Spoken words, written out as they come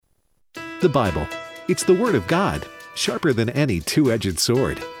The Bible. It's the Word of God, sharper than any two-edged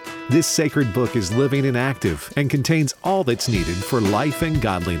sword. This sacred book is living and active and contains all that's needed for life and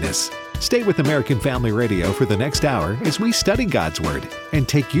godliness. Stay with American Family Radio for the next hour as we study God's Word and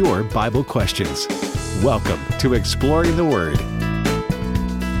take your Bible questions. Welcome to Exploring the Word.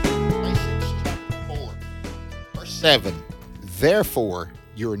 Galatians chapter 4, verse 7. Therefore,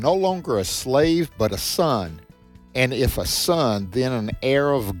 you are no longer a slave, but a son. And if a son, then an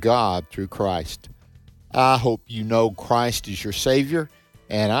heir of God through Christ. I hope you know Christ is your Savior.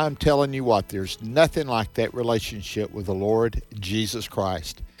 And I'm telling you what, there's nothing like that relationship with the Lord Jesus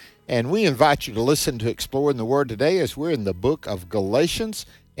Christ. And we invite you to listen to Exploring the Word today as we're in the book of Galatians.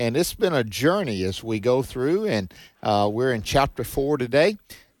 And it's been a journey as we go through, and we're in chapter 4 today.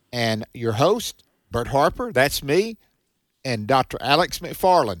 And your host, Bert Harper, that's me, and Dr. Alex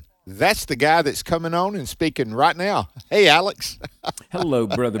McFarland. That's the guy that's coming on and speaking right now. Hey, Alex. Hello,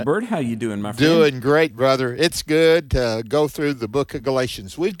 Brother Bert. How you doing, my friend? Doing great, brother. It's good to go through the book of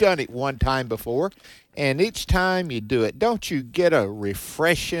Galatians. We've done it one time before, and each time you do it, don't you get a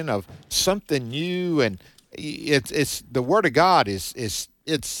refreshing of something new? And it's the Word of God is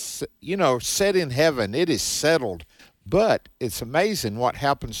set in heaven. It is settled. But it's amazing what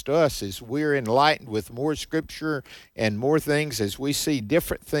happens to us is we're enlightened with more Scripture and more things as we see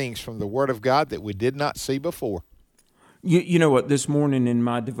different things from the Word of God that we did not see before. You know what? This morning in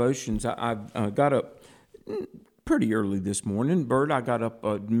my devotions, I got up pretty early this morning. Bert, I got up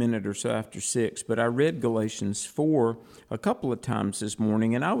a minute or so after 6, but I read Galatians 4 a couple of times this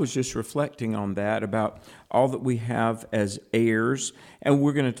morning, and I was just reflecting on that, about all that we have as heirs, and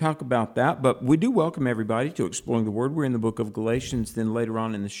we're going to talk about that. But we do welcome everybody to Exploring the Word. We're in the book of Galatians. Then later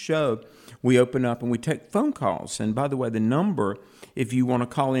on in the show, we open up and we take phone calls. And by the way, the number, if you want to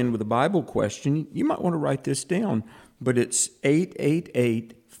call in with a Bible question, you might want to write this down, but it's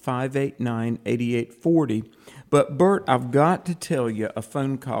 888-589-8840. But Bert, I've got to tell you a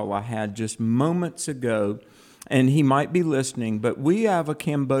phone call I had just moments ago, and he might be listening, but we have a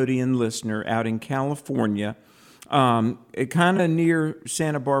Cambodian listener out in California, kind of near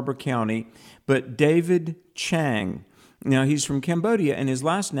Santa Barbara County, but David Chang. Now, he's from Cambodia, and his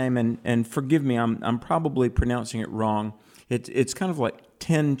last name, and forgive me, I'm probably pronouncing it wrong, it's kind of like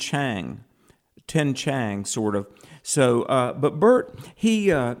Ten Chang, sort of. So, but Bert,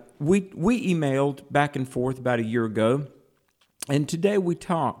 we emailed back and forth about a year ago, and today we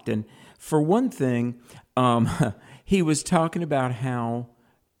talked. And for one thing, he was talking about how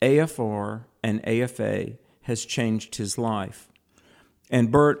AFR and AFA has changed his life. And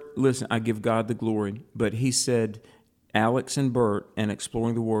Bert, listen, I give God the glory, but he said Alex and Bert and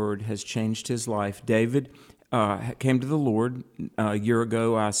Exploring the Word has changed his life. David came to the Lord a year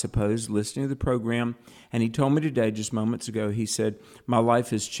ago, I suppose, listening to the program, and he told me today, just moments ago, he said, my life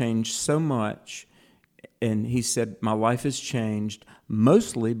has changed so much, and he said, my life has changed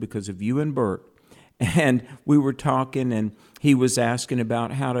mostly because of you and Bert. And we were talking, and he was asking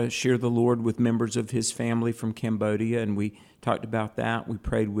about how to share the Lord with members of his family from Cambodia, and we talked about that. We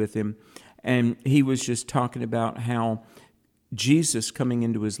prayed with him, and he was just talking about how Jesus coming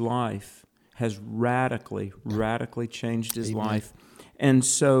into his life has radically changed his life. And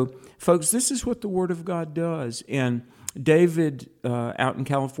so, folks, this is what the Word of God does. And David, out in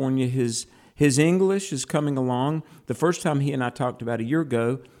California, his English is coming along. The first time he and I talked about a year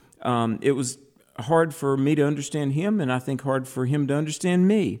ago, it was hard for me to understand him, and I think hard for him to understand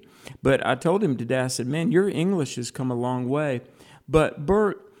me. But I told him today, I said, man, your English has come a long way. But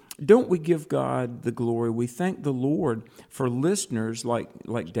Bert, don't we give God the glory? We thank the Lord for listeners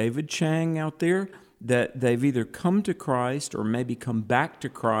like David Chang out there, that they've either come to Christ or maybe come back to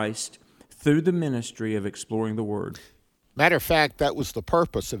Christ through the ministry of Exploring the Word. Matter of fact, that was the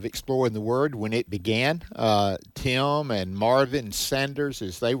purpose of Exploring the Word when it began. Tim and Marvin Sanders,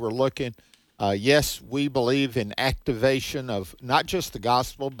 as they were looking, yes, we believe in activation of not just the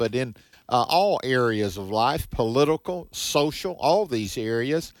gospel, but in all areas of life, political, social, all these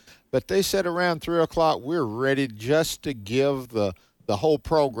areas. But they said around 3 o'clock, we're ready just to give the whole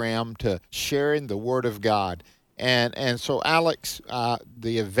program to sharing the Word of God. And so, Alex,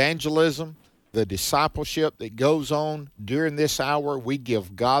 the evangelism, the discipleship that goes on during this hour, we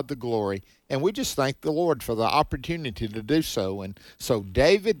give God the glory. And we just thank the Lord for the opportunity to do so. And so,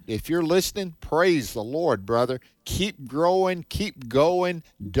 David, if you're listening, praise the Lord, brother. Keep growing, keep going.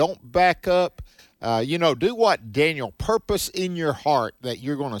 Don't back up. Do what, Daniel? Purpose in your heart that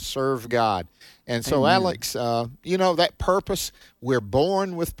you're going to serve God. And so, Amen. Alex, that purpose, we're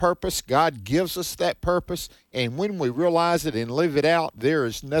born with purpose. God gives us that purpose. And when we realize it and live it out, there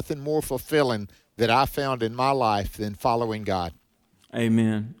is nothing more fulfilling that I found in my life than following God.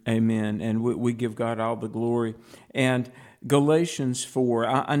 Amen. Amen. And we give God all the glory. And Galatians 4,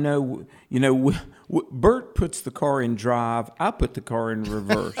 I know, Bert puts the car in drive. I put the car in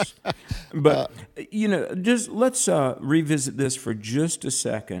reverse. But, just let's revisit this for just a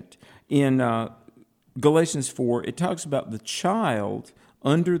second. In Galatians 4, it talks about the child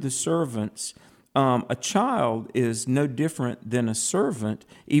under the servants. A child is no different than a servant,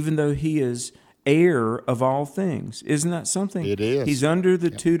 even though he is heir of all things. Isn't that something? It is. He's under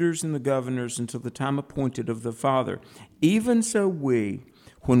the tutors and the governors until the time appointed of the Father. Even so we,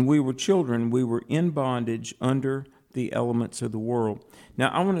 when we were children, we were in bondage under the elements of the world. Now,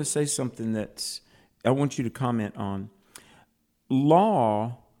 I want to say something I want you to comment on.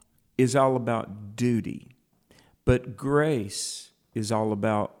 Law is all about duty, but grace is all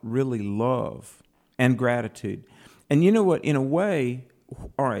about really love and gratitude. And you know what? In a way,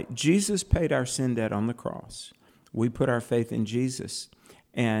 all right, Jesus paid our sin debt on the cross. We put our faith in Jesus.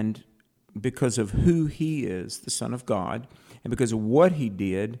 And because of who he is, the Son of God, and because of what he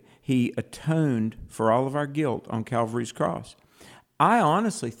did, he atoned for all of our guilt on Calvary's cross. I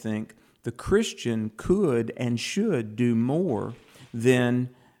honestly think the Christian could and should do more than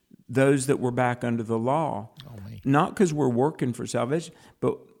those that were back under the law. Not because we're working for salvation,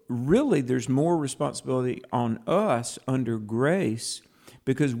 but really there's more responsibility on us under grace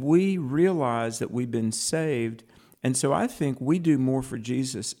because we realize that we've been saved. And so I think we do more for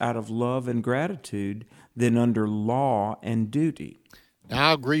Jesus out of love and gratitude than under law and duty. Now,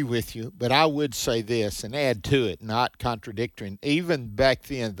 I agree with you, but I would say this and add to it, not contradicting. Even back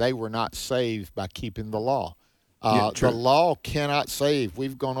then, they were not saved by keeping the law. The law cannot save.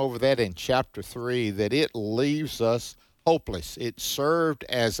 We've gone over that in chapter 3, that it leaves us hopeless. It served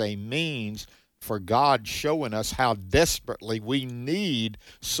as a means for God showing us how desperately we need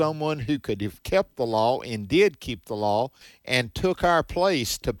someone who could have kept the law and did keep the law and took our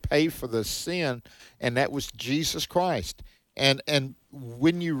place to pay for the sin, and that was Jesus Christ. And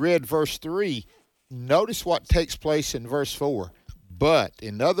when you read verse 3, notice what takes place in verse 4. But,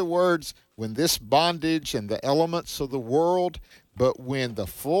 in other words, when this bondage and the elements of the world, but when the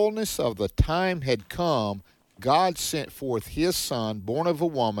fullness of the time had come, God sent forth his Son, born of a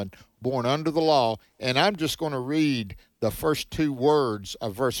woman, born under the law. And I'm just going to read the first two words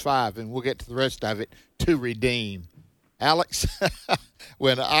of verse 5, and we'll get to the rest of it, to redeem. Alex,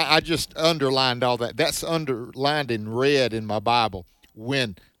 when I just underlined all that, that's underlined in red in my Bible.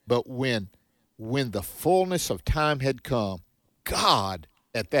 When the fullness of time had come, God,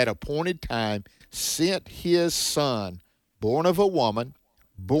 at that appointed time, sent his Son, born of a woman,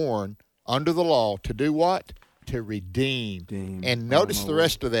 born under the law, to do what? To redeem. And notice the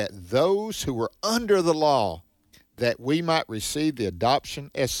rest of that. Those who were under the law, that we might receive the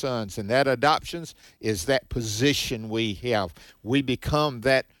adoption as sons. And that adoption is that position we have. We become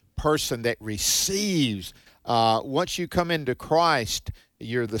that person that receives. Once you come into Christ,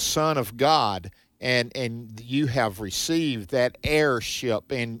 you're the Son of God. And you have received that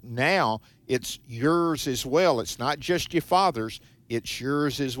heirship, and now it's yours as well. It's not just your father's, it's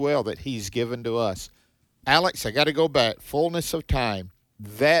yours as well that he's given to us. Alex, I got to go back. Fullness of time.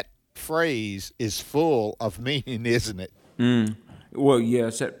 That phrase is full of meaning, isn't it? Well,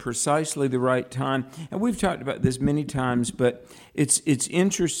 yes, at precisely the right time. And we've talked about this many times, but it's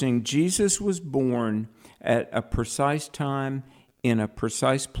interesting. Jesus was born at a precise time, in a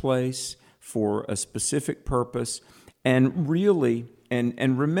precise place, for a specific purpose, and really,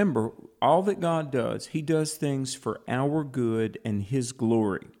 and remember, all that God does, he does things for our good and his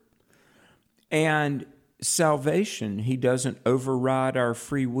glory. And salvation, he doesn't override our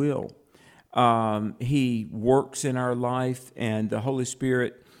free will. He works in our life, and the Holy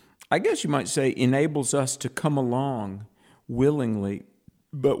Spirit, I guess you might say, enables us to come along willingly.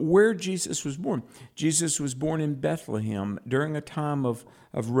 But where Jesus was born in Bethlehem during a time of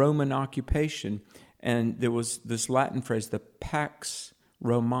Roman occupation. And there was this Latin phrase, the Pax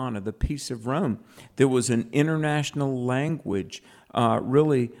Romana, the peace of Rome. There was an international language.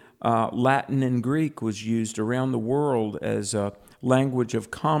 Latin and Greek was used around the world as a language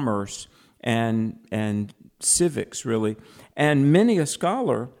of commerce and civics, really. And many a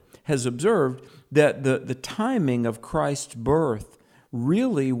scholar has observed that the timing of Christ's birth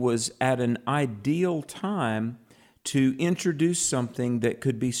really was at an ideal time to introduce something that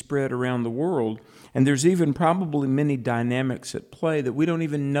could be spread around the world. And there's even probably many dynamics at play that we don't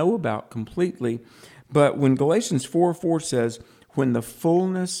even know about completely. But when Galatians 4:4 says, when the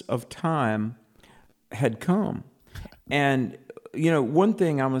fullness of time had come. And, one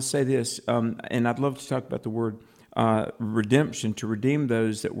thing I'm going to say this, and I'd love to talk about the word redemption, to redeem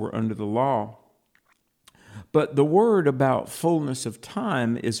those that were under the law. But the word about fullness of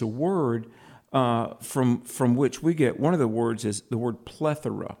time is a word from which we get, one of the words is the word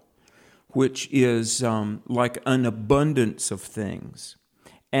plethora, which is like an abundance of things.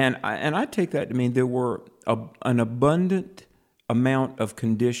 And I take that to mean there were an abundant amount of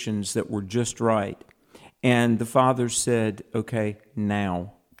conditions that were just right. And the Father said, okay,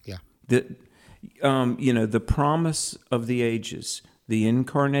 now. Yeah. The promise of the ages, the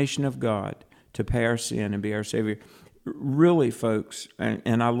incarnation of God to pay our sin and be our Savior. Really, folks,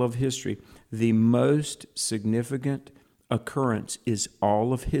 and I love history, the most significant occurrence is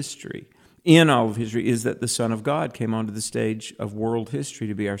all of history. In all of history is that the Son of God came onto the stage of world history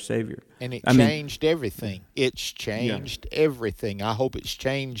to be our Savior. And it changed everything. It's changed everything. I hope it's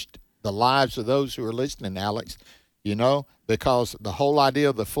changed the lives of those who are listening, Alex, because the whole idea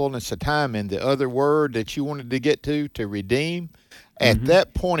of the fullness of time and the other word that you wanted to get to redeem, at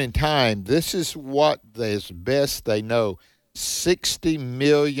that point in time, this is what is best they know. 60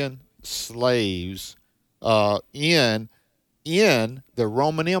 million slaves in the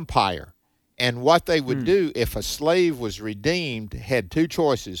Roman Empire. And what they would do if a slave was redeemed had two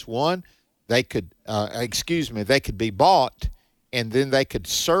choices. One, they could be bought and then they could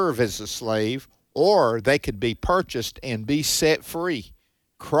serve as a slave, or they could be purchased and be set free.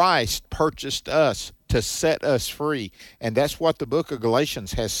 Christ purchased us to set us free. And that's what the book of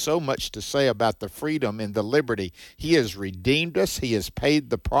Galatians has so much to say about the freedom and the liberty. He has redeemed us. He has paid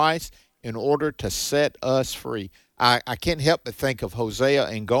the price in order to set us free. I can't help but think of Hosea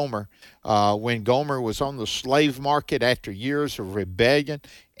and Gomer when Gomer was on the slave market after years of rebellion,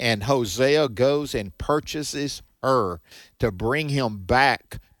 and Hosea goes and purchases her to bring him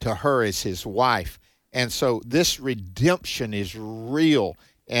back to her as his wife. And so this redemption is real.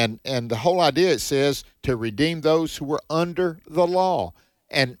 And the whole idea, it says, to redeem those who were under the law.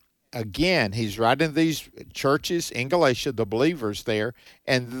 And again, he's writing these churches in Galatia, the believers there,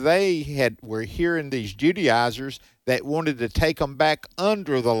 and they were hearing these Judaizers that wanted to take them back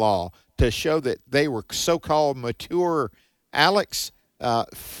under the law to show that they were so-called mature. Alex,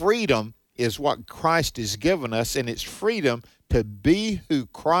 freedom is what Christ has given us, and it's freedom to be who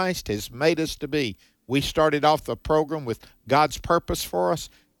Christ has made us to be. We started off the program with God's purpose for us.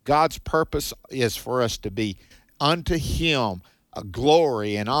 God's purpose is for us to be unto Him a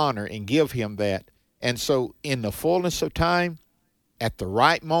glory and honor and give Him that. And so in the fullness of time, at the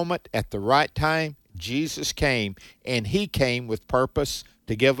right moment, at the right time, Jesus came, and He came with purpose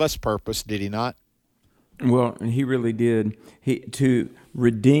to give us purpose, did He not? Well, He really did. To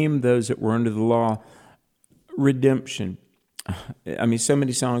redeem those that were under the law. Redemption. I mean, so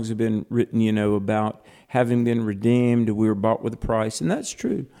many songs have been written, about having been redeemed, we were bought with a price, and that's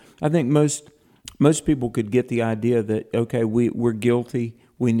true. I think most people could get the idea that, okay, we're guilty,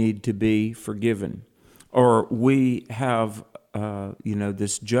 we need to be forgiven, or we have,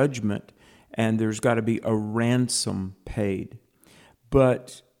 this judgment, and there's got to be a ransom paid.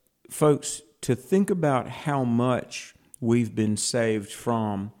 But, folks, to think about how much we've been saved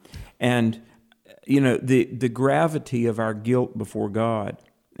from, and the gravity of our guilt before God,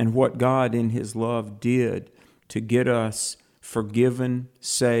 and what God in His love did to get us forgiven,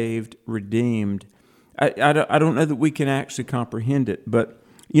 saved, redeemed. I don't know that we can actually comprehend it, but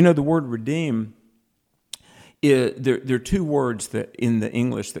the word redeem, there are two words that in the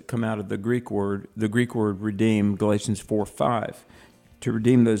English that come out of the Greek word redeem, Galatians 4:5, to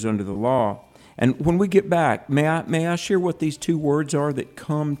redeem those under the law. And when we get back, may I share what these two words are that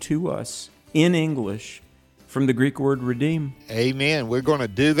come to us in English from the Greek word redeem? Amen. We're going to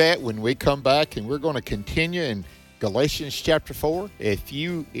do that when we come back, and we're going to continue in Galatians chapter 4. If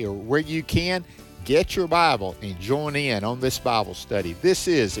you, where you can, get your Bible and join in on this Bible study. This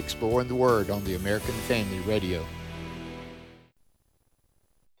is Exploring the Word on the American Family Radio.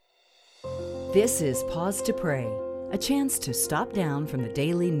 This is Pause to Pray, a chance to stop down from the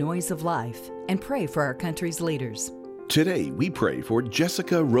daily noise of life and pray for our country's leaders. Today, we pray for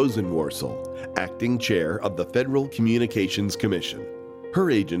Jessica Rosenworcel, Acting Chair of the Federal Communications Commission. Her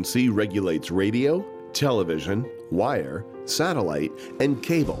agency regulates radio, television, wire, satellite, and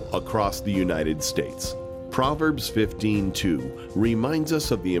cable across the United States. Proverbs 15:2 reminds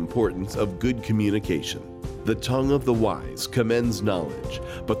us of the importance of good communication. The tongue of the wise commends knowledge,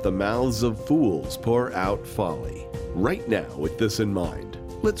 but the mouths of fools pour out folly. Right now, with this in mind,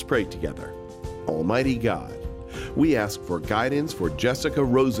 let's pray together. Almighty God, we ask for guidance for Jessica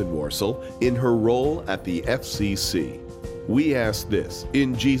Rosenworcel in her role at the FCC. We ask this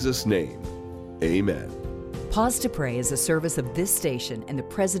in Jesus' name. Amen. Pause to Pray is a service of this station and the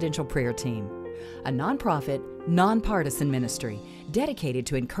Presidential Prayer Team, a nonprofit, nonpartisan ministry dedicated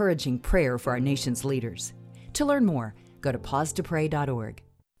to encouraging prayer for our nation's leaders. To learn more, go to pausetopray.org.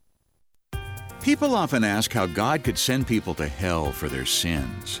 People often ask how God could send people to hell for their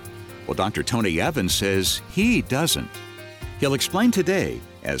sins. Well, Dr. Tony Evans says he doesn't. He'll explain today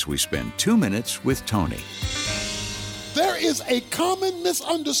as we spend 2 minutes with Tony. There is a common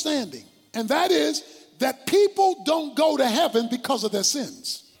misunderstanding, and that is that people don't go to heaven because of their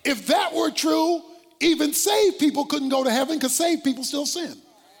sins. If that were true, even saved people couldn't go to heaven because saved people still sin.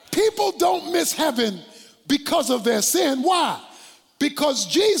 People don't miss heaven because of their sin. Why? Because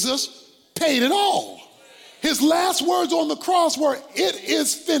Jesus paid it all. His last words on the cross were, "It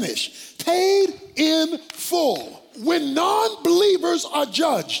is finished," paid in full. When non-believers are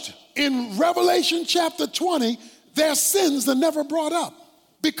judged, in Revelation chapter 20, their sins are never brought up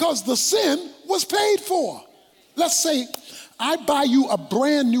because the sin was paid for. Let's say I buy you a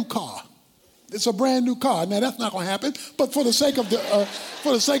brand new car. It's a brand new car. Now that's not going to happen, but for the sake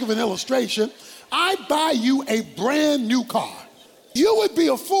of an illustration, I buy you a brand new car. You would be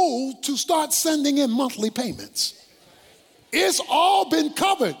a fool to start sending in monthly payments. It's all been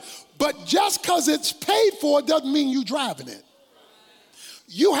covered, but just because it's paid for doesn't mean you're driving it.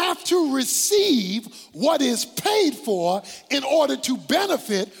 You have to receive what is paid for in order to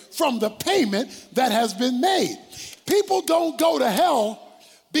benefit from the payment that has been made. People don't go to hell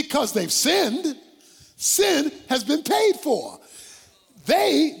because they've sinned. Sin has been paid for.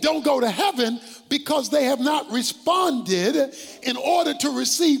 They don't go to heaven because they have not responded in order to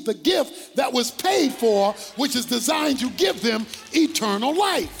receive the gift that was paid for, which is designed to give them eternal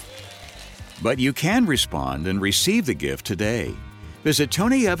life. But you can respond and receive the gift today. Visit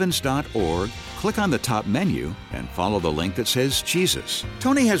TonyEvans.org, click on the top menu, and follow the link that says Jesus.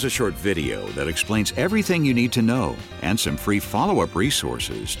 Tony has a short video that explains everything you need to know and some free follow-up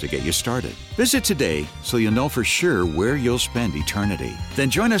resources to get you started. Visit today so you'll know for sure where you'll spend eternity.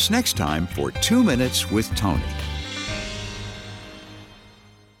 Then join us next time for 2 Minutes with Tony.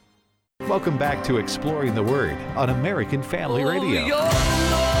 Welcome back to Exploring the Word on American Family Radio.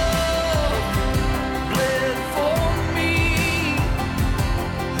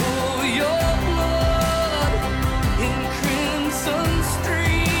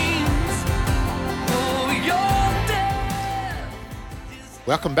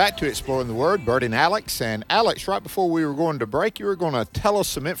 Welcome back to Exploring the Word. Bert and Alex. And Alex, right before we were going to break, you were going to tell us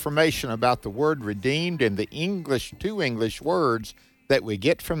some information about the word redeemed and the two English words that we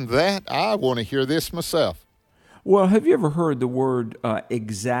get from that. I want to hear this myself. Well, have you ever heard the word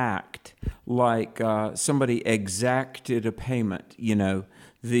exact? Like somebody exacted a payment, you know,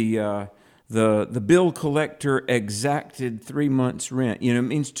 the bill collector exacted 3 months' rent. You know, it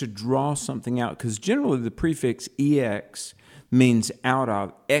means to draw something out, because generally the prefix ex means out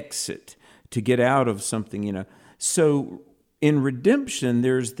of, exit, to get out of something, you know. So in redemption,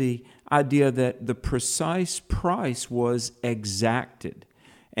 there's the idea that the precise price was exacted,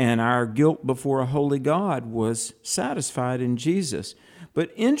 and our guilt before a holy God was satisfied in Jesus.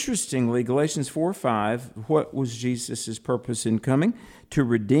 But interestingly, Galatians 4:5, what was Jesus' purpose in coming? To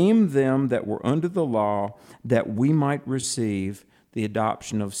redeem them that were under the law, that we might receive the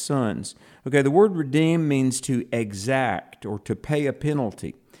adoption of sons. Okay, the word redeem means to exact or to pay a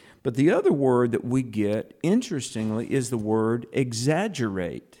penalty. But the other word that we get, interestingly, is the word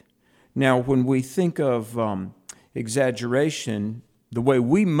exaggerate. Now, when we think of exaggeration, the way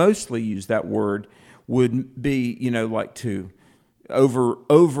we mostly use that word would be, you know, like to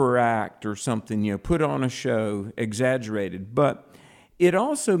overact or something, you know, put on a show, exaggerated. But it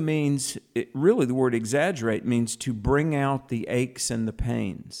also means, really the word exaggerate means to bring out the aches and the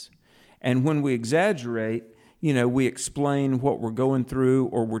pains. And when we exaggerate, you know, we explain what we're going through,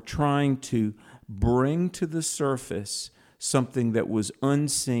 or we're trying to bring to the surface something that was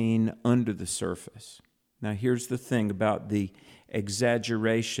unseen under the surface. Now, here's the thing about the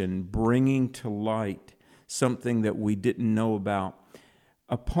exaggeration, bringing to light something that we didn't know about.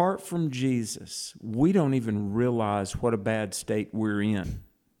 Apart from Jesus, we don't even realize what a bad state we're in.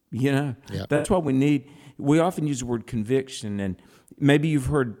 You know, That's why we often use the word conviction, and maybe you've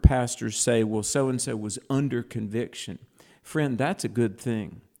heard pastors say, well, so-and-so was under conviction. Friend, that's a good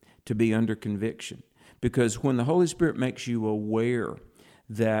thing, to be under conviction, because when the Holy Spirit makes you aware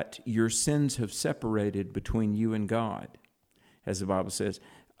that your sins have separated between you and God, as the Bible says,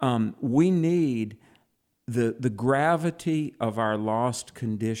 we need the gravity of our lost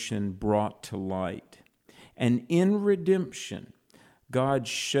condition brought to light. And in redemption, God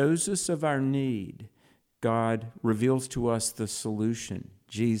shows us of our need. God reveals to us the solution,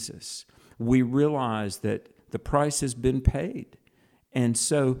 Jesus. We realize that the price has been paid. And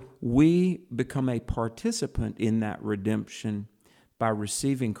so we become a participant in that redemption by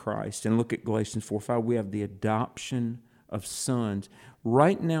receiving Christ. And look at Galatians 4:5. We have the adoption of sons.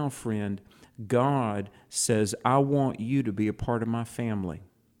 Right now, friend, God says, I want you to be a part of my family,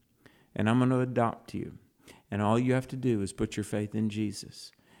 and I'm going to adopt you. And all you have to do is put your faith in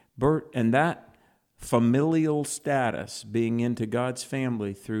Jesus. Bert, and that familial status, being into God's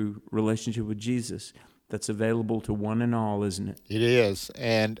family through relationship with Jesus, that's available to one and all, isn't it? It is.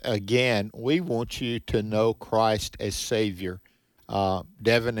 And again, we want you to know Christ as Savior.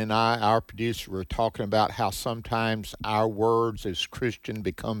 Devin and I, our producer, were talking about how sometimes our words as Christian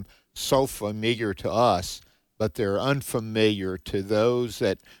become so familiar to us, but they're unfamiliar to those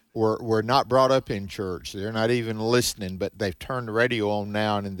that were not brought up in church. They're not even listening, but they've turned the radio on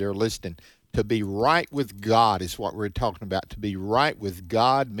now and they're listening. To be right with God is what we're talking about. To be right with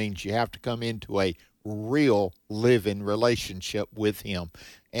God means you have to come into a real living relationship with Him.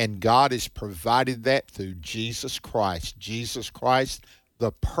 And God has provided that through Jesus Christ. Jesus Christ,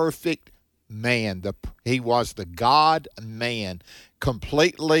 the perfect man. He was the God-man,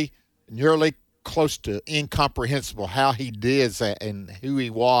 completely, nearly close to incomprehensible how He did that and who He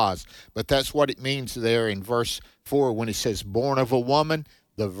was. But that's what it means there in verse 4 when it says, born of a woman,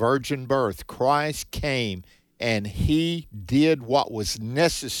 the virgin birth. Christ came and He did what was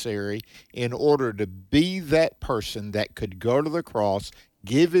necessary in order to be that person that could go to the cross,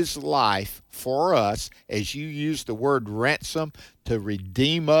 give His life for us, as you use the word ransom, to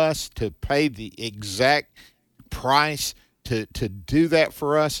redeem us, to pay the exact price, to do that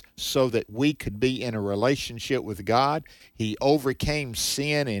for us so that we could be in a relationship with God. He overcame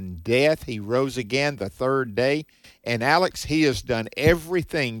sin and death. He rose again the third day. And Alex, He has done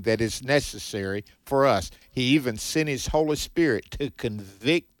everything that is necessary for us. He even sent His Holy Spirit to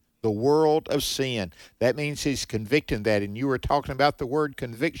convict the world of sin. That means He's convicting that. And you were talking about the word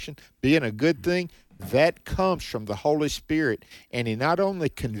conviction being a good thing. That comes from the Holy Spirit. And He not only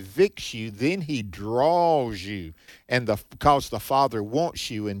convicts you, then He draws you. And because the Father wants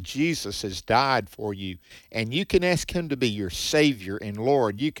you and Jesus has died for you. And you can ask Him to be your Savior and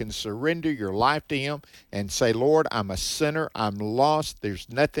Lord. You can surrender your life to Him and say, Lord, I'm a sinner. I'm lost. There's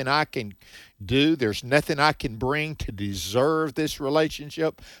nothing I can do. There's nothing I can bring to deserve this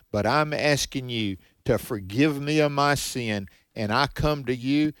relationship. But I'm asking you to forgive me of my sin. And I come to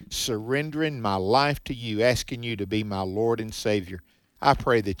you, surrendering my life to you, asking you to be my Lord and Savior. I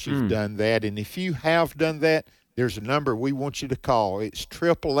pray that you've done that. And if you have done that, there's a number we want you to call. It's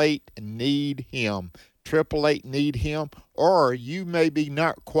 888-NEED-HIM. 888-NEED-HIM. Or you may be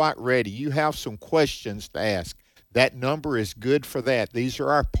not quite ready. You have some questions to ask. That number is good for that. These are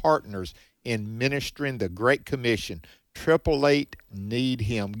our partners in ministering the Great Commission.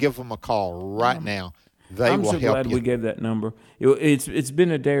 888-NEED-HIM. Give them a call right now. I'm so glad we gave that number. It's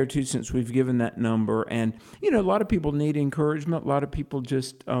been a day or two since we've given that number, and a lot of people need encouragement. A lot of people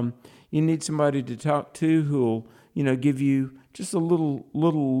just you need somebody to talk to who'll give you just a little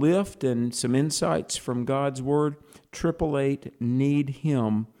lift and some insights from God's Word.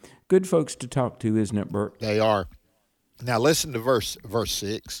 888-NEED-HIM. Good folks to talk to, isn't it, Bert? They are. Now listen to verse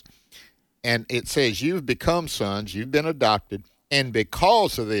 6, and it says, "You've become sons. You've been adopted." And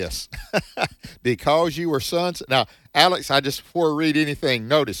because of this, because you were sons. Now, Alex, before I read anything,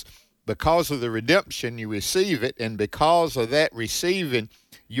 notice, because of the redemption, you receive it. And because of that receiving,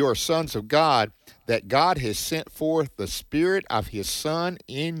 you are sons of God, that God has sent forth the Spirit of His Son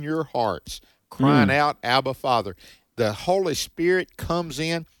in your hearts, crying out, Abba, Father. The Holy Spirit comes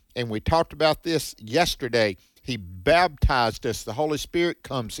in, and we talked about this yesterday. He baptized us. The Holy Spirit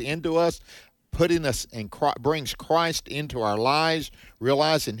comes into us, putting us in, brings Christ into our lives,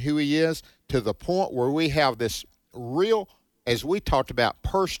 realizing who He is, to the point where we have this real, as we talked about,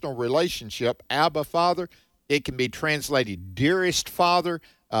 personal relationship. Abba, Father. It can be translated dearest Father.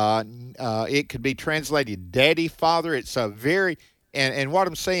 It could be translated Daddy, Father. It's a very, and what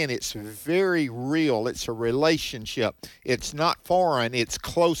I'm saying, it's very real. It's a relationship. It's not foreign. It's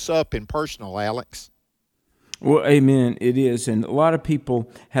close up and personal, Alex. Well, amen, it is. And a lot of people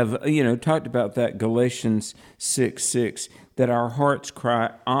have, talked about that, Galatians 6:6, that our hearts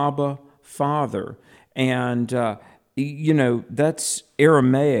cry, Abba, Father. And, that's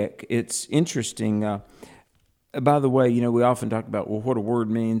Aramaic. It's interesting. By the way, we often talk about, what a word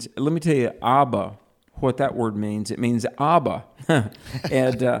means. Let me tell you, Abba, what that word means. It means Abba.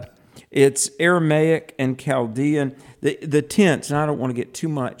 And it's Aramaic and Chaldean. The tense, and I don't want to get too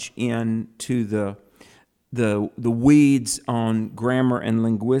much into the weeds on grammar and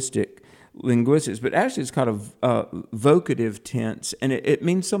linguistics, but actually it's called a vocative tense, and it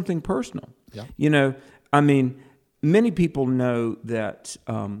means something personal. Yeah. Many people know that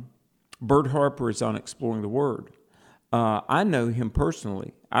Bert Harper is on Exploring the Word. I know him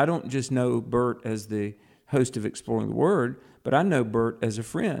personally. I don't just know Bert as the host of Exploring the Word, but I know Bert as a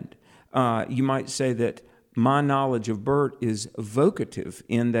friend. You might say that my knowledge of Bert is vocative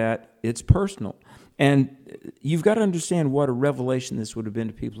in that it's personal. And you've got to understand what a revelation this would have been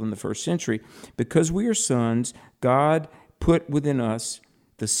to people in the first century. Because we are sons, God put within us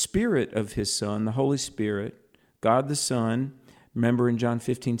the Spirit of His Son, the Holy Spirit, God the Son. Remember in John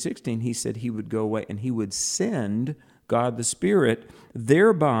 15:16, He said He would go away and He would send God the Spirit.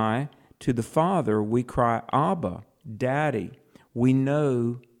 Thereby, to the Father, we cry, Abba, Daddy. We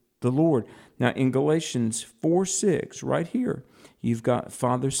know the Lord. Now, in Galatians 4:6, right here, you've got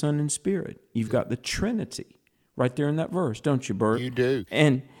Father, Son, and Spirit. You've got the Trinity right there in that verse, don't you, Bert? You do.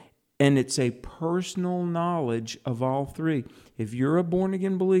 And it's a personal knowledge of all three. If you're a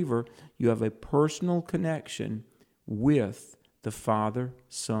born-again believer, you have a personal connection with the Father,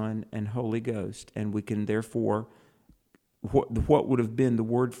 Son, and Holy Ghost. And we can therefore, what would have been the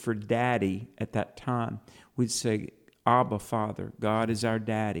word for daddy at that time, we'd say, Abba, Father. God is our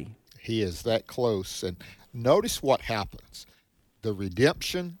daddy. He is that close. And notice what happens. The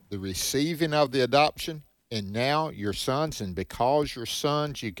redemption, the receiving of the adoption, and now you're sons, and because you're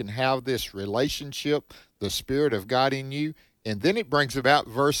sons, you can have this relationship, the Spirit of God in you. And then it brings about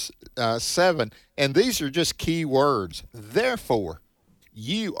verse 7, and these are just key words. Therefore,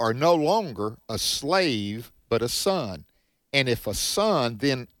 you are no longer a slave, but a son. And if a son,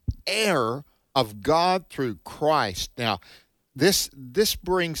 then heir of God through Christ. Now, this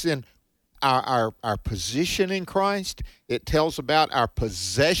brings in our position in Christ. It tells about our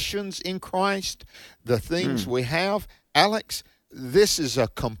possessions in Christ, the things we have. Alex, this is a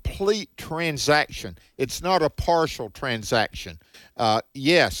complete transaction. It's not a partial transaction.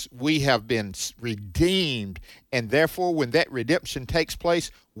 Yes, we have been redeemed, and therefore when that redemption takes place,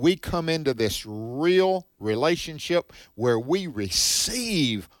 we come into this real relationship where we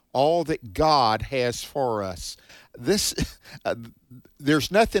receive all that God has for us. There's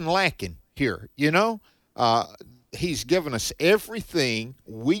nothing lacking here, you know. He's given us everything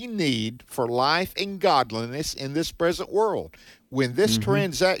we need for life and godliness in this present world. When this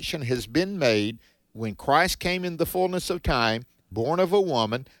transaction has been made, when Christ came in the fullness of time, born of a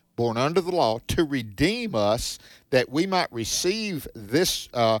woman, born under the law, to redeem us, that we might receive this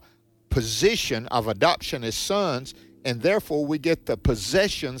position of adoption as sons, and therefore we get the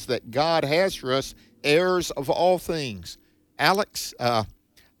possessions that God has for us, heirs of all things. Alex,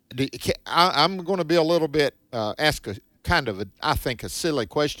 I'm going to be a little bit, ask a kind of, I think, a silly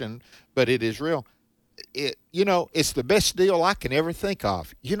question, but it is real. It's the best deal I can ever think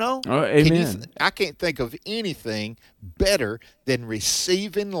of. Amen. I can't think of anything better than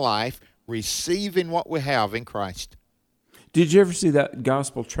receiving life, receiving what we have in Christ. Did you ever see that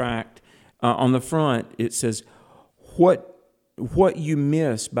gospel tract? On the front, it says, what you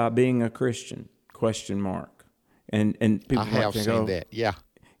miss by being a Christian, ? And people I have seen that, yeah.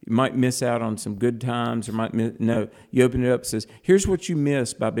 You might miss out on some good times, or no. You open it up, it says, here's what you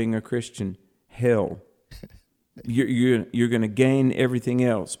miss by being a Christian: hell. You're going to gain everything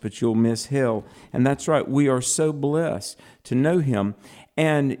else, but you'll miss hell. And that's right. We are so blessed to know Him.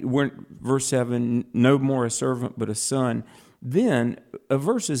 And we're verse 7, no more a servant but a son. Then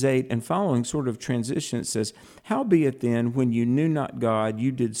verses 8 and following sort of transition. It says, howbeit then, when you knew not God,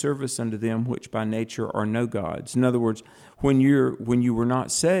 you did service unto them which by nature are no gods. In other words, when you were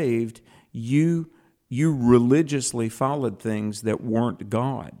not saved, you religiously followed things that weren't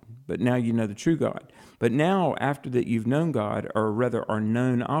God. But now you know the true God. But now, after that you've known God, or rather are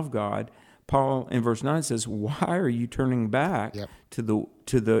known of God, Paul in verse 9 says, why are you turning back to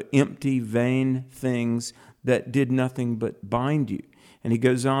the empty, vain things that did nothing but bind you? And he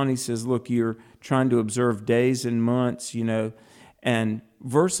goes on, he says, look, you're trying to observe days and months, And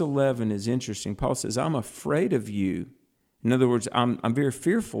verse 11 is interesting. Paul says, I'm afraid of you. In other words, I'm very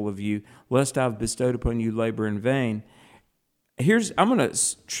fearful of you, lest I've bestowed upon you labor in vain. I'm going to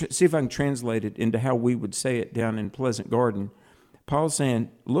see if I can translate it into how we would say it down in Pleasant Garden. Paul's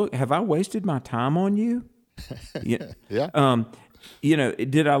saying, look, have I wasted my time on you? Yeah.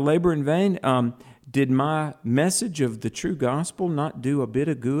 Did I labor in vain? Did my message of the true gospel not do a bit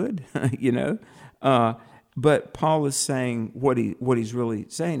of good? But Paul is saying, what he's really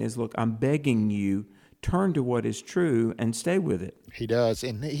saying is, look, I'm begging you, turn to what is true and stay with it. He does,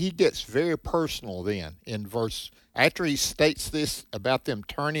 and he gets very personal then in after he states this about them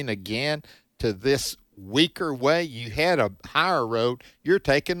turning again to this weaker way. You had a higher road, you're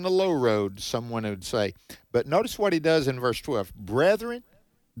taking the low road, someone would say. But notice what he does in verse 12. Brethren,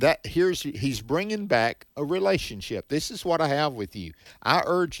 he's bringing back a relationship. This is what I have with you. I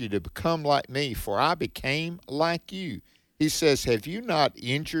urge you to become like me, for I became like you. He says, have you not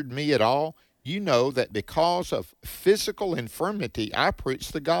injured me at all? You know that because of physical infirmity, I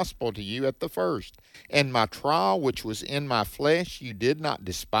preached the gospel to you at the first. And my trial, which was in my flesh, you did not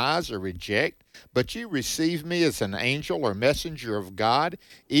despise or reject, but you received me as an angel or messenger of God,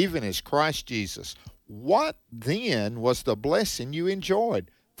 even as Christ Jesus. What then was the blessing you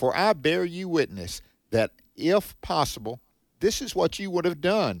enjoyed? For I bear you witness that if possible, this is what you would have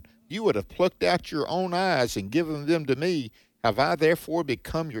done. You would have plucked out your own eyes and given them to me. Have I therefore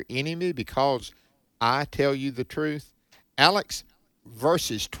become your enemy because I tell you the truth? Alex,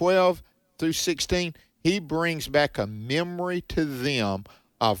 verses 12 through 16, he brings back a memory to them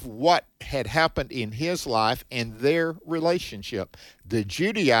of what had happened in his life and their relationship. The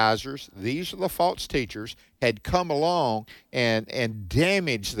Judaizers, these are the false teachers, had come along and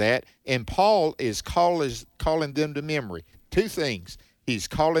damaged that, and Paul is calling them to memory. Two things. He's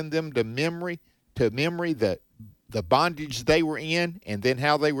calling them to memory the bondage they were in and then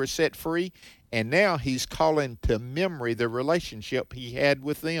how they were set free, and now he's calling to memory the relationship he had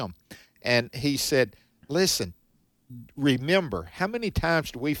with them. And he said, listen, remember. How many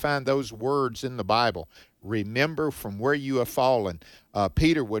times do we find those words in the Bible? Remember from where you have fallen.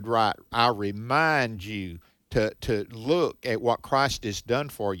 Peter would write, I remind you to look at what Christ has done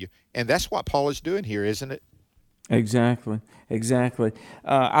for you. And that's what Paul is doing here, isn't it? Exactly.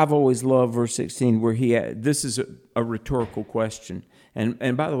 I've always loved verse 16 where this is a rhetorical question.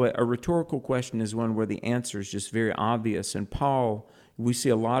 And by the way, a rhetorical question is one where the answer is just very obvious. And Paul, we see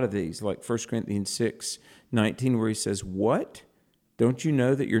a lot of these, like 1 Corinthians 6:19, where he says, what? Don't you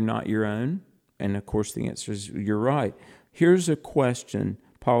know that you're not your own? And of course the answer is, you're right. Here's a question.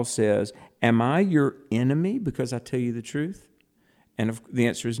 Paul says, am I your enemy because I tell you the truth? And the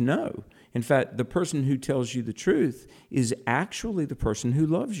answer is no. In fact, the person who tells you the truth is actually the person who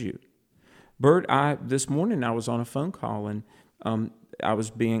loves you. Bert, this morning I was on a phone call, and I was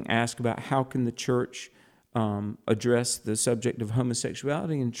being asked about how can the church address the subject of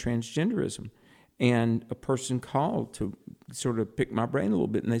homosexuality and transgenderism. And a person called to sort of pick my brain a little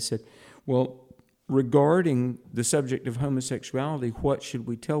bit, and they said, well, regarding the subject of homosexuality, what should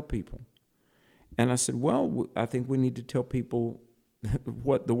we tell people? And I said, well, I think we need to tell people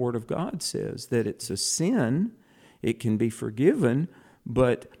what the Word of God says, that it's a sin, it can be forgiven,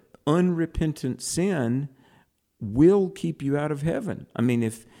 but unrepentant sin will keep you out of heaven. I mean,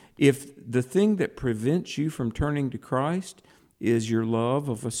 if the thing that prevents you from turning to Christ is your love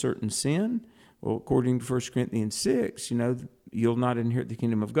of a certain sin, well, according to 1 Corinthians 6, you'll not inherit the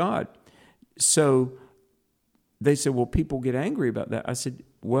kingdom of God. So they said, well, people get angry about that. I said,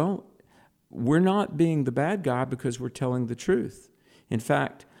 well, we're not being the bad guy because we're telling the truth. In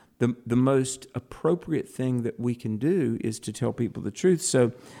fact, the most appropriate thing that we can do is to tell people the truth.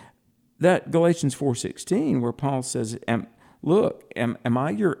 So that Galatians 4:16, where Paul says, am I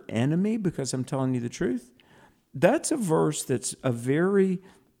your enemy because I'm telling you the truth? That's a verse that's a very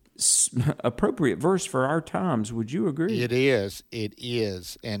appropriate verse for our times. Would you agree? It is.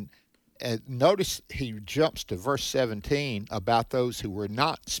 And notice he jumps to verse 17 about those who were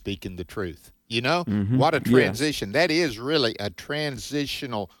not speaking the truth. What a transition. Yes. That is really a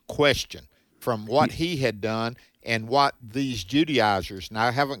transitional question from what he had done and what these Judaizers, now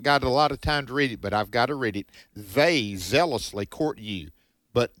I haven't got a lot of time to read it, but I've got to read it. They zealously court you,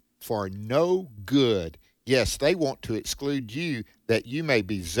 but for no good. Yes, they want to exclude you that you may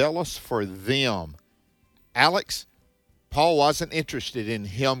be zealous for them. Alex, Paul wasn't interested in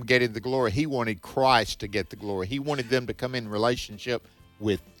him getting the glory. He wanted Christ to get the glory. He wanted them to come in relationship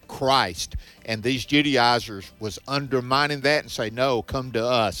with Christ. And these Judaizers was undermining that and say, no, come to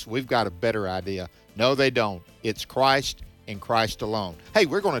us. We've got a better idea. No, they don't. It's Christ and Christ alone. Hey,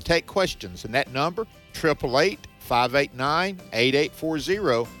 we're going to take questions, and that number,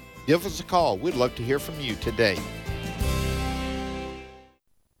 888-589-8840. Give us a call. We'd love to hear from you today.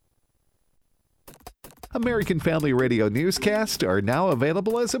 American Family Radio newscasts are now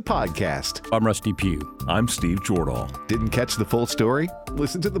available as a podcast. I'm Rusty Pugh. I'm Steve Jordahl. Didn't catch the full story?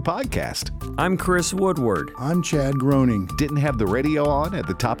 Listen to the podcast. I'm Chris Woodward. I'm Chad Groening. Didn't have the radio on at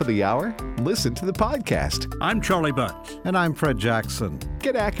the top of the hour? Listen to the podcast. I'm Charlie Bunch. And I'm Fred Jackson.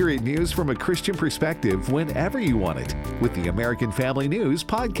 Get accurate news from a Christian perspective whenever you want it with the American Family News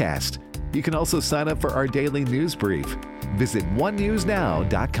podcast. You can also sign up for our daily news brief. Visit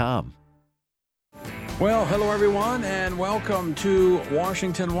onenewsnow.com. Well, hello everyone, and welcome to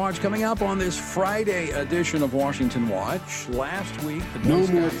Washington Watch. Coming up on this Friday edition of Washington Watch, last week... No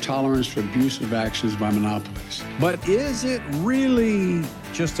more tolerance for abusive actions by monopolies. But is it really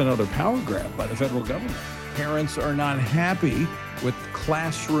just another power grab by the federal government? Parents are not happy with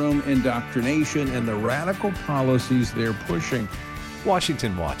classroom indoctrination and the radical policies they're pushing.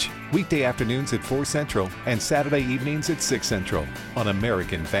 Washington Watch, weekday afternoons at 4 Central and Saturday evenings at 6 Central on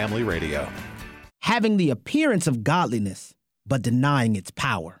American Family Radio. Having the appearance of godliness, but denying its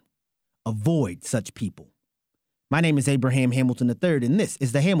power. Avoid such people. My name is Abraham Hamilton III, and this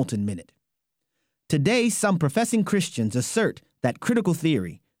is the Hamilton Minute. Today, some professing Christians assert that critical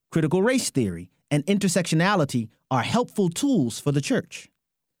theory, critical race theory, and intersectionality are helpful tools for the church.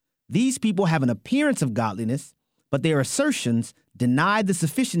 These people have an appearance of godliness, but their assertions deny the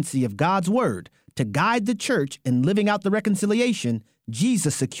sufficiency of God's word to guide the church in living out the reconciliation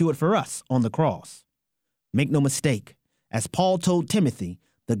Jesus secured for us on the cross. Make no mistake, as Paul told Timothy,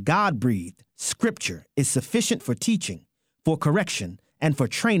 the God-breathed Scripture is sufficient for teaching, for correction, and for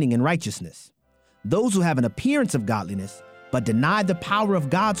training in righteousness. Those who have an appearance of godliness, but deny the power of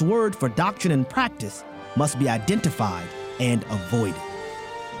God's word for doctrine and practice, must be identified and avoided.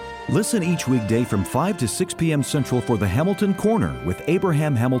 Listen each weekday from 5 to 6 p.m. Central for the Hamilton Corner with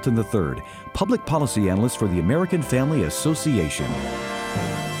Abraham Hamilton III, Public Policy Analyst for the American Family Association.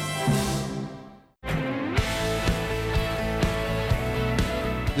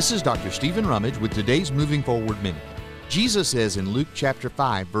 This is Dr. Stephen Rummage with today's Moving Forward Minute. Jesus says in Luke chapter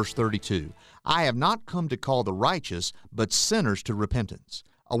 5, verse 32, "I have not come to call the righteous, but sinners to repentance."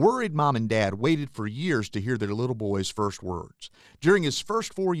 A worried mom and dad waited for years to hear their little boy's first words. During his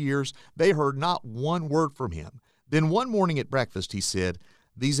first 4 years, they heard not one word from him. Then one morning at breakfast, he said,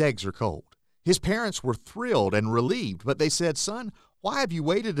 "These eggs are cold." His parents were thrilled and relieved, but they said, "Son, why have you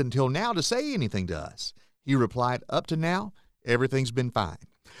waited until now to say anything to us?" He replied, "Up to now, everything's been fine."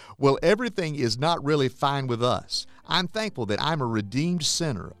 Well, everything is not really fine with us. I'm thankful that I'm a redeemed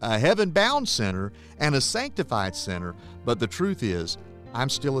sinner, a heaven-bound sinner, and a sanctified sinner, but the truth is, I'm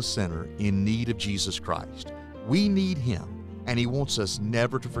still a sinner in need of Jesus Christ. We need Him, and He wants us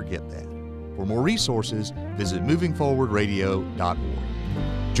never to forget that. For more resources, visit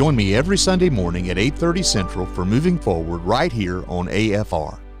movingforwardradio.org. Join me every Sunday morning at 8:30 Central for Moving Forward right here on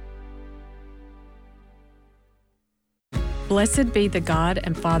AFR. Blessed be the God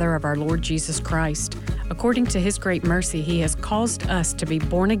and Father of our Lord Jesus Christ. According to His great mercy, He has caused us to be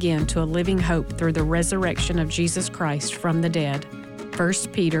born again to a living hope through the resurrection of Jesus Christ from the dead.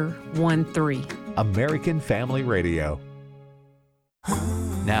 1 Peter 1:3. American Family Radio.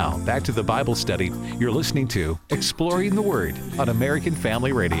 Now, back to the Bible study. You're listening to Exploring the Word on American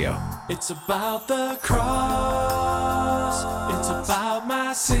Family Radio. It's about the cross. It's about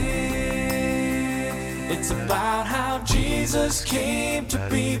my sin. It's about how Jesus came to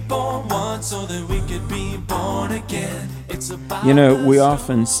be born once so that we could be born again. It's about... You know, we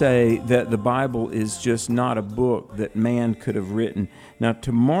often say that the Bible is just not a book that man could have written. Now,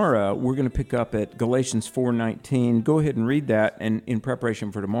 tomorrow, we're going to pick up at Galatians 4:19. Go ahead and read that and in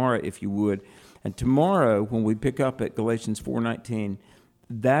preparation for tomorrow, if you would. And tomorrow, when we pick up at Galatians 4:19,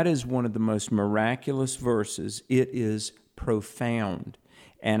 that is one of the most miraculous verses. It is profound.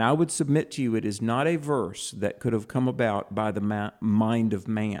 And I would submit to you, it is not a verse that could have come about by the mind of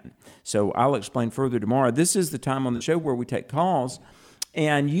man. So I'll explain further tomorrow. This is the time on the show where we take calls,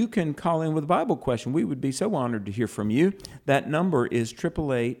 and you can call in with a Bible question. We would be so honored to hear from you. That number is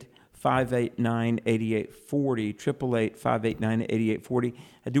 888-589-8840, 888-589-8840.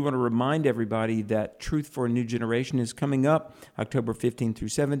 I do want to remind everybody that Truth for a New Generation is coming up October 15 through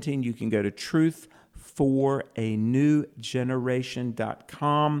 17. You can go to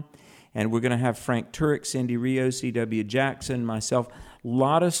truthforanewgeneration.com. And we're going to have Frank Turek, Cindy Rios, C.W. Jackson, myself, a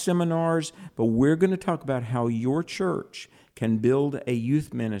lot of seminars, but we're going to talk about how your church can build a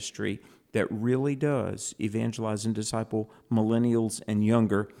youth ministry that really does evangelize and disciple millennials and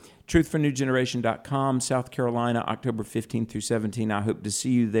younger. Truthfornewgeneration.com, South Carolina, October 15 through 17. I hope to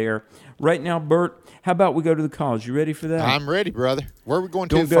see you there. Right now, Bert, how about we go to the calls? You ready for that? I'm ready, brother. Where are we going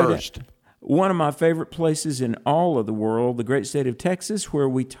to first? One of my favorite places in all of the world, the great state of Texas, where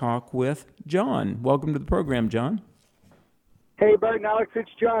we talk with John. Welcome to the program, John. Hey, Bert and Alex, it's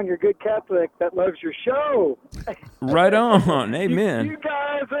John, your good Catholic that loves your show. Right on. Amen. You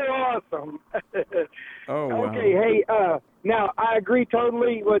guys are awesome. Oh, wow. Okay, hey, now, I agree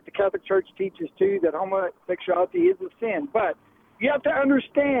totally with the Catholic Church teaches, too, that homosexuality is a sin. But you have to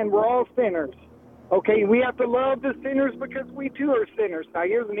understand we're all sinners. Okay, we have to love the sinners because we, too, are sinners. Now,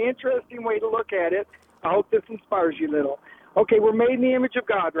 here's an interesting way to look at it. I hope this inspires you a little. Okay, we're made in the image of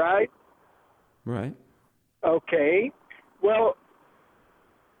God, right? Right. Okay. Well,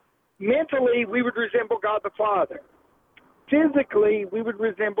 mentally, we would resemble God the Father. Physically, we would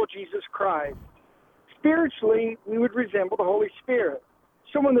resemble Jesus Christ. Spiritually, we would resemble the Holy Spirit.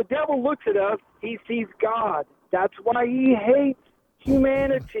 So when the devil looks at us, he sees God. That's why he hates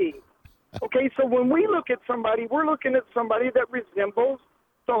humanity. Okay, so when we look at somebody, we're looking at somebody that resembles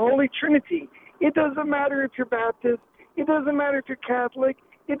the Holy Trinity. It doesn't matter if you're Baptist. It doesn't matter if you're Catholic.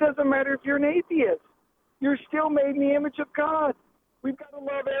 It doesn't matter if you're an atheist. You're still made in the image of God. We've got to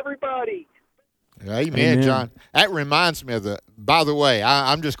love everybody. Amen, John. That reminds me of by the way,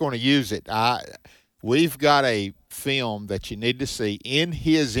 I'm just going to use it. We've got a film that you need to see, In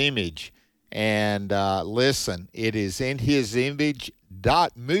His Image. And listen, it is In His Image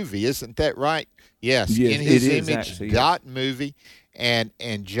 .movie, isn't that right? Yes, In His Image .movie. And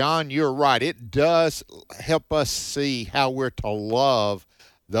John, you're right. It does help us see how we're to love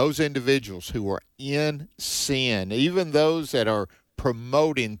those individuals who are in sin, even those that are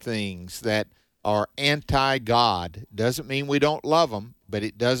promoting things that are anti-God. Doesn't mean we don't love them, but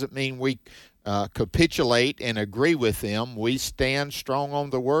it doesn't mean we capitulate and agree with them. We stand strong on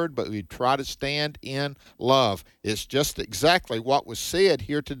the word, but we try to stand in love. It's just exactly what was said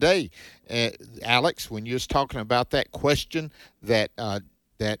here today, Alex, when you was talking about that question that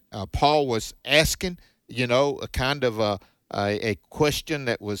Paul was asking. You know, a kind of a question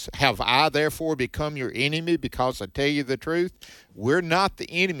that was, have I therefore become your enemy because I tell you the truth? We're not the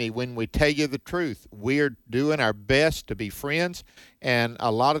enemy when we tell you the truth. We're doing our best to be friends, and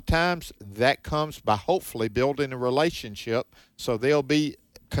a lot of times that comes by hopefully building a relationship so they'll be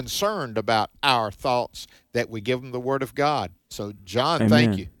concerned about our thoughts, that we give them the Word of God. So, John,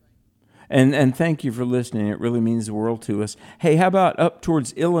 thank you. And thank you for listening. It really means the world to us. Hey, how about up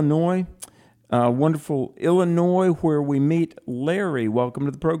towards Illinois? Wonderful Illinois, where we meet Larry. Welcome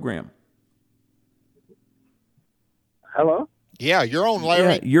to the program. Hello? Yeah, you're on,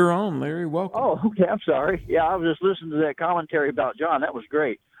 Larry. Yeah, you're on, Larry. Welcome. Oh, okay. I'm sorry. Yeah, I was just listening to that commentary about John. That was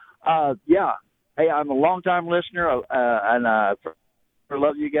great. Yeah. Hey, I'm a long-time listener, and I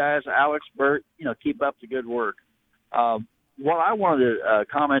love you guys. Alex, Bert, keep up the good work. What I wanted to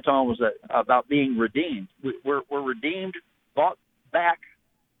comment on was that about being redeemed. We're redeemed, bought back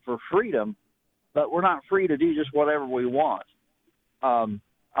for freedom, but we're not free to do just whatever we want.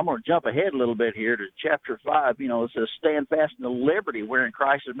 I'm going to jump ahead a little bit here to chapter 5. It says, stand fast in the liberty wherein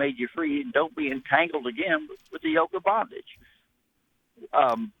Christ has made you free, and don't be entangled again with the yoke of bondage.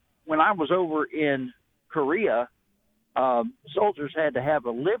 When I was over in Korea, soldiers had to have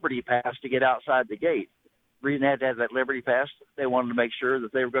a liberty pass to get outside the gate. The reason they had to have that liberty pass, they wanted to make sure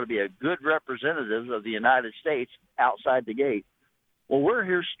that they were going to be a good representative of the United States outside the gate. Well, we're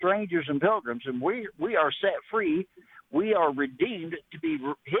here strangers and pilgrims, and we are set free. We are redeemed to be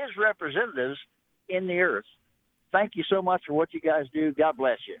his representatives in the earth. Thank you so much for what you guys do. God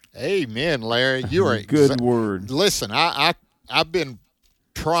bless you. Amen, Larry. You are good word. Listen, I've been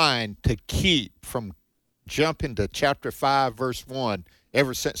trying to keep from jumping to chapter 5, verse 1,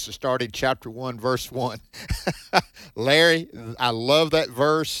 ever since I started chapter 1, verse 1. Larry, I love that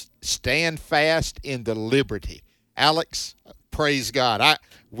verse. Stand fast in the liberty. Alex, praise God.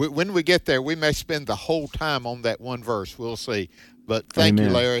 When we get there, we may spend the whole time on that one verse. We'll see. But thank you,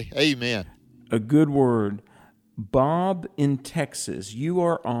 Larry. Amen. A good word. Bob in Texas, you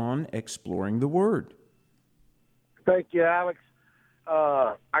are on Exploring the Word. Thank you, Alex.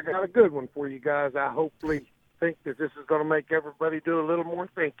 I got a good one for you guys. I hopefully think that this is going to make everybody do a little more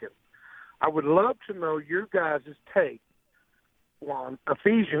thinking. I would love to know your guys' take on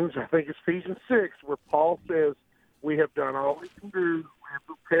Ephesians, I think it's Ephesians 6, where Paul says, we have done all we can do, we have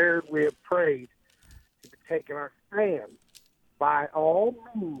prepared, we have prayed, to be taking our stand by all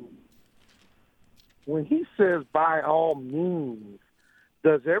means. When he says by all means,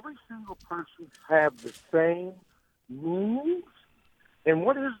 does every single person have the same means? And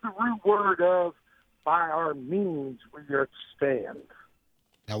what is the root word of by our means we are to stand?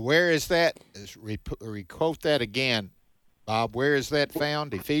 Now, where is that? Quote that again, Bob. Where is that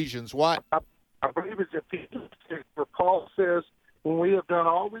found? Ephesians what? I believe it's Ephesians 6, where Paul says, when we have done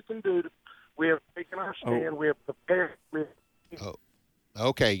all we can do, we have taken our stand, we have prepared.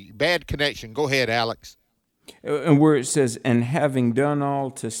 Okay, bad connection. Go ahead, Alex. And where it says, and having done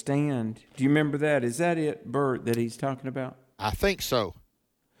all to stand. Do you remember that? Is that it, Bert, that he's talking about? I think so.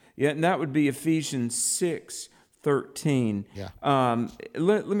 Yeah, and that would be Ephesians 6:13. Yeah.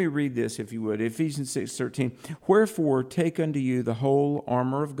 Let me read this, if you would. Ephesians 6:13. Wherefore, take unto you the whole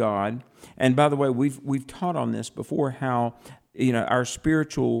armor of God. And by the way, we've taught on this before, how our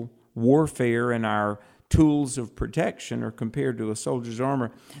spiritual warfare and our tools of protection are compared to a soldier's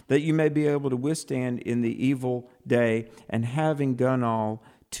armor, that you may be able to withstand in the evil day, and having done all,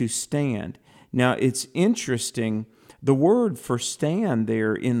 to stand. Now, it's interesting. The word for stand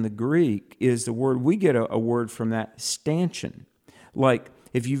there in the Greek is the word, we get a word from that, stanchion. Like,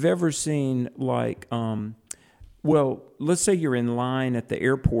 if you've ever seen, like, well, let's say you're in line at the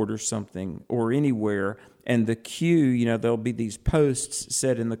airport or something, or anywhere, and the queue, there'll be these posts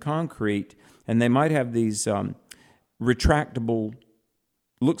set in the concrete, and they might have these retractable,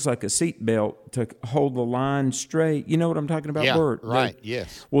 looks like a seat belt to hold the line straight. You know what I'm talking about, Bert? Right,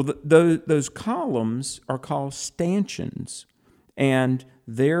 yes. Well, those columns are called stanchions, and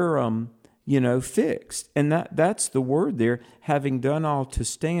they're, fixed. And that's the word there, having done all to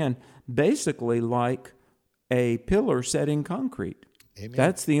stand, basically like a pillar set in concrete. Amen.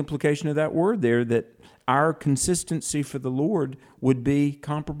 That's the implication of that word there, that our consistency for the Lord would be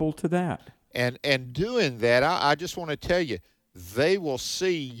comparable to that. And doing that, I just want to tell you, they will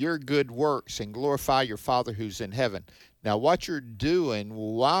see your good works and glorify your Father who's in heaven. Now, what you're doing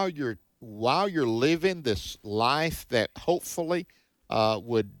while you're living this life that hopefully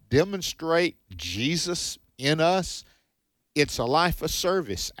would demonstrate Jesus in us, it's a life of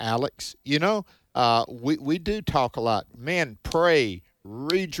service, Alex. We do talk a lot. Man, pray,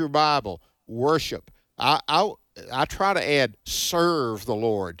 read your Bible, worship. I try to add serve the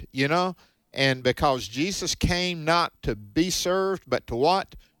Lord, and because Jesus came not to be served, but to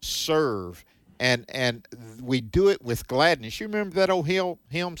what? Serve. And we do it with gladness. You remember that old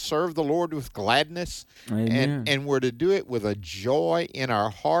hymn, Serve the Lord with Gladness? Amen. And we're to do it with a joy in our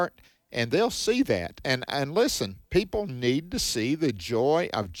heart, and they'll see that. And listen, people need to see the joy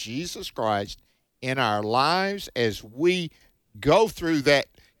of Jesus Christ in our lives as we go through that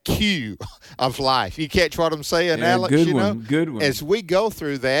queue of life. You catch what I'm saying, Alex? Good one. As we go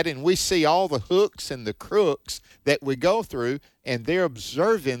through that and we see all the hooks and the crooks that we go through, and they're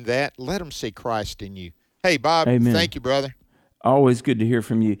observing that, let them see Christ in you. Hey, Bob, Amen. Thank you, brother. Always good to hear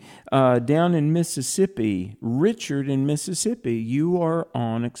from you. Down in Mississippi, Richard in Mississippi, you are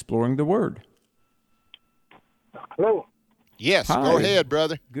on Exploring the Word. Hello. Yes, Hi. Go ahead,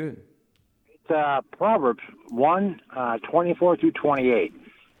 brother. Good. It's Proverbs 1:24 through 28.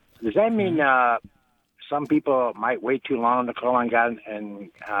 Does that mean some people might wait too long to call on God and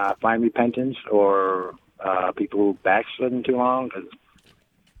find repentance, or people who backslidden too long?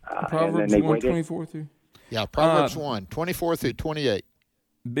 Proverbs 1:24 through? Yeah, Proverbs 1:24 through 28.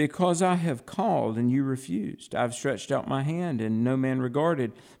 Because I have called and you refused. I've stretched out my hand and no man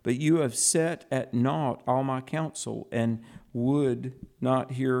regarded. But you have set at naught all my counsel and would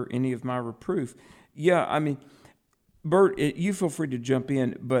not hear any of my reproof. Yeah, I mean, Bert, you feel free to jump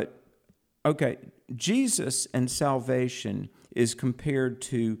in. But, okay, Jesus and salvation is compared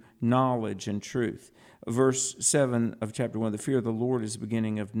to knowledge and truth. Verse 7 of chapter 1, the fear of the Lord is the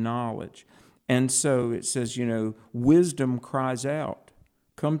beginning of knowledge. And so it says, wisdom cries out,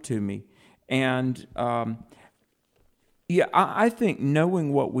 come to me. And I think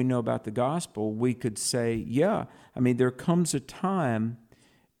knowing what we know about the gospel, we could say, there comes a time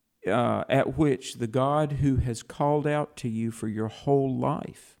at which the God who has called out to you for your whole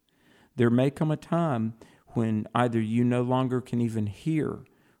life, there may come a time when either you no longer can even hear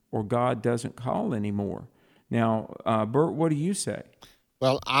or God doesn't call anymore. Now, Bert, what do you say?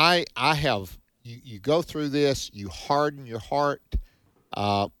 Well, I have, you go through this, you harden your heart.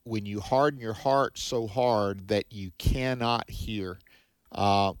 When you harden your heart so hard that you cannot hear,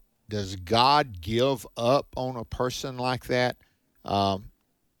 does God give up on a person like that?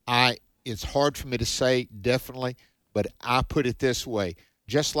 It's hard for me to say definitely, but I put it this way.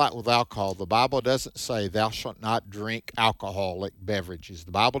 Just like with alcohol, the Bible doesn't say thou shalt not drink alcoholic beverages.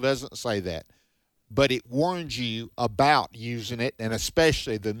 The Bible doesn't say that. But it warns you about using it, and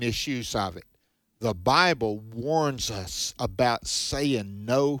especially the misuse of it. The Bible warns us about saying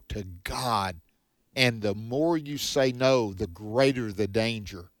no to God. And the more you say no, the greater the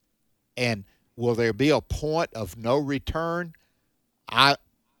danger. And will there be a point of no return?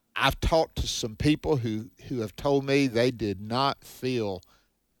 I've talked to some people who have told me they did not feel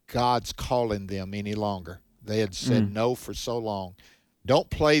God's calling them any longer. They had said no for so long. Don't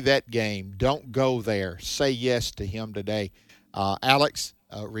play that game. Don't go there. Say yes to Him today. Alex,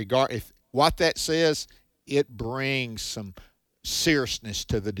 if what that says, it brings some seriousness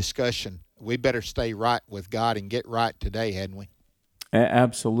to the discussion. We better stay right with God and get right today, hadn't we?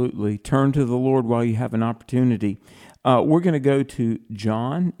 Absolutely. Turn to the Lord while you have an opportunity. We're going to go to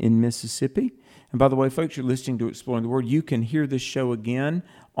John in Mississippi. And by the way, folks, you're listening to Exploring the Word. You can hear this show again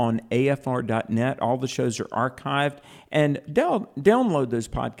on afr.net. All the shows are archived. And download those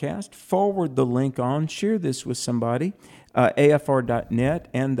podcasts, forward the link on, share this with somebody, afr.net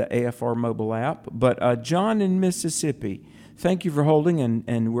and the AFR mobile app. But John in Mississippi, thank you for holding,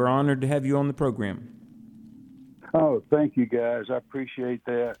 and we're honored to have you on the program. Oh, thank you, guys. I appreciate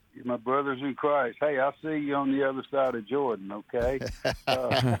that. You're my brothers in Christ. Hey, I'll see you on the other side of Jordan, okay?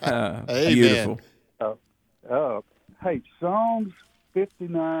 Beautiful. Hey, Psalms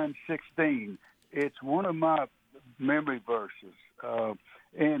 59:16. It's one of my memory verses,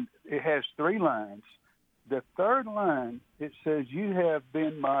 and it has 3 lines. The third line, it says, "You have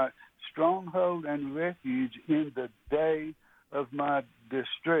been my stronghold and refuge in the day of my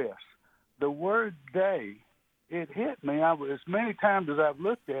distress." The word day, it hit me. As many times as I've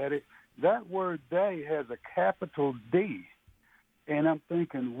looked at it, that word day has a capital D. And I'm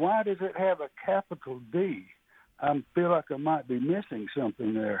thinking, why does it have a capital D? I feel like I might be missing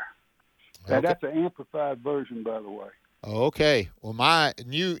something there. Okay. And that's an amplified version, by the way. Okay. Well,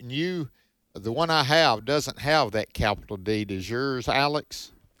 the one I have doesn't have that capital D. Does yours,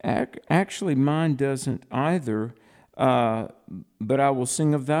 Alex? Actually, mine doesn't either. But I will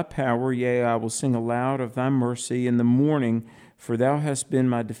sing of thy power, yea, I will sing aloud of thy mercy in the morning, for thou hast been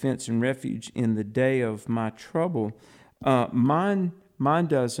my defense and refuge in the day of my trouble. Mine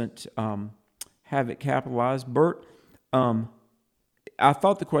doesn't have it capitalized. Bert, I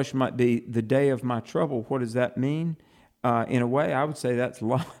thought the question might be the day of my trouble. What does that mean? In a way, I would say that's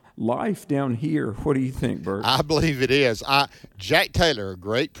life down here. What do you think, Bert? I believe it is. Jack Taylor, a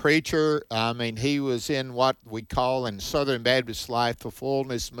great preacher. I mean, he was in what we call in Southern Baptist life the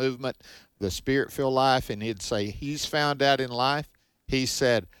fullness movement, the Spirit-filled life, and he'd say he's found out in life. He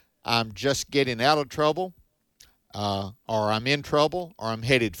said, I'm just getting out of trouble, or I'm in trouble, or I'm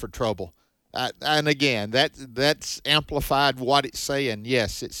headed for trouble. And again, that's amplified what it's saying.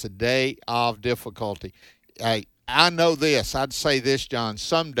 Yes, it's a day of difficulty. I know this. I'd say this, John.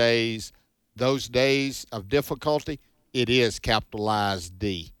 Some days, those days of difficulty, it is capitalized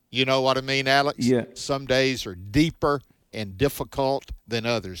D. You know what I mean, Alex? Yeah. Some days are deeper and difficult than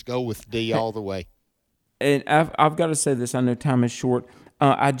others. Go with D all the way. And I've got to say this. I know time is short.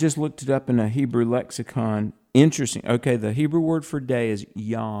 I just looked it up in a Hebrew lexicon. Interesting. Okay, the Hebrew word for day is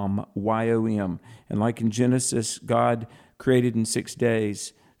yom, Y-O-M. And like in Genesis, God created in 6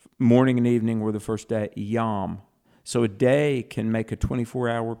 days. Morning and evening were the first day, yom. So a day can make a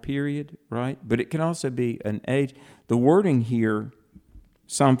 24-hour period, right? But it can also be an age. The wording here,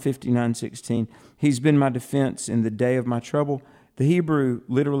 Psalm 59:16, he's been my defense in the day of my trouble. The Hebrew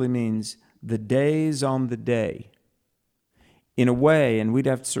literally means the days on the day. In a way, and we'd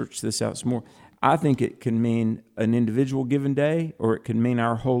have to search this out some more, I think it can mean an individual given day, or it can mean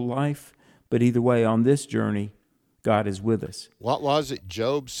our whole life. But either way, on this journey, God is with us. What was it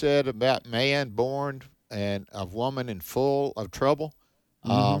Job said about man born and a woman in full of trouble?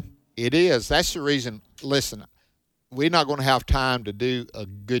 It is. That's the reason. Listen, we're not going to have time to do a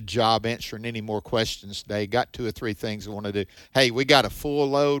good job answering any more questions today. Got 2 or 3 things we want to do. Hey, we got a full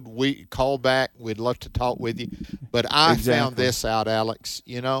load. We call back. We'd love to talk with you. But I found this out, Alex.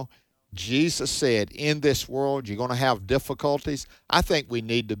 You know, Jesus said, in this world, you're going to have difficulties. I think we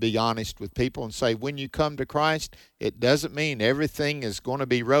need to be honest with people and say, when you come to Christ, it doesn't mean everything is going to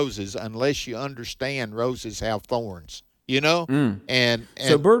be roses unless you understand roses have thorns, you know? And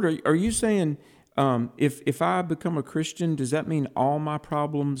so, Bert, are you saying if I become a Christian, does that mean all my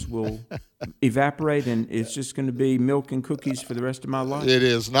problems will evaporate and it's just going to be milk and cookies for the rest of my life? It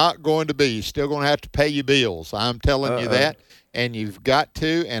is not going to be. You're still going to have to pay your bills. I'm telling you that. And you've got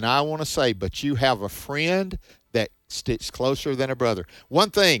to, and I want to say, but you have a friend that sticks closer than a brother.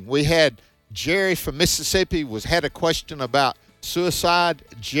 One thing, we had Jerry from Mississippi had a question about suicide.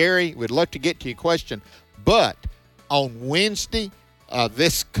 Jerry, we'd love to get to your question. But on Wednesday,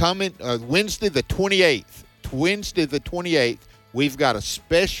 Wednesday the 28th, we've got a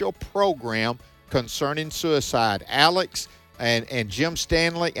special program concerning suicide. Alex and Jim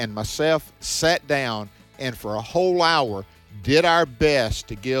Stanley and myself sat down and for a whole hour did our best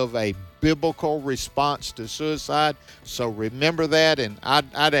to give a biblical response to suicide. So remember that, and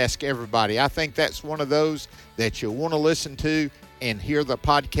I'd ask everybody. I think that's one of those that you'll want to listen to and hear the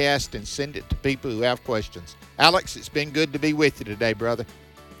podcast and send it to people who have questions. Alex, it's been good to be with you today, brother.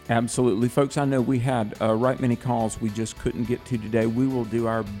 Absolutely. Folks, I know we had right many calls we just couldn't get to today. We will do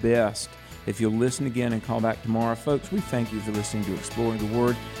our best. If you'll listen again and call back tomorrow, folks, we thank you for listening to Exploring the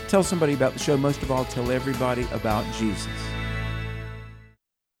Word. Tell somebody about the show. Most of all, tell everybody about Jesus.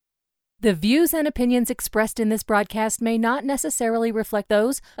 The views and opinions expressed in this broadcast may not necessarily reflect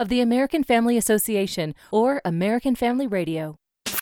those of the American Family Association or American Family Radio.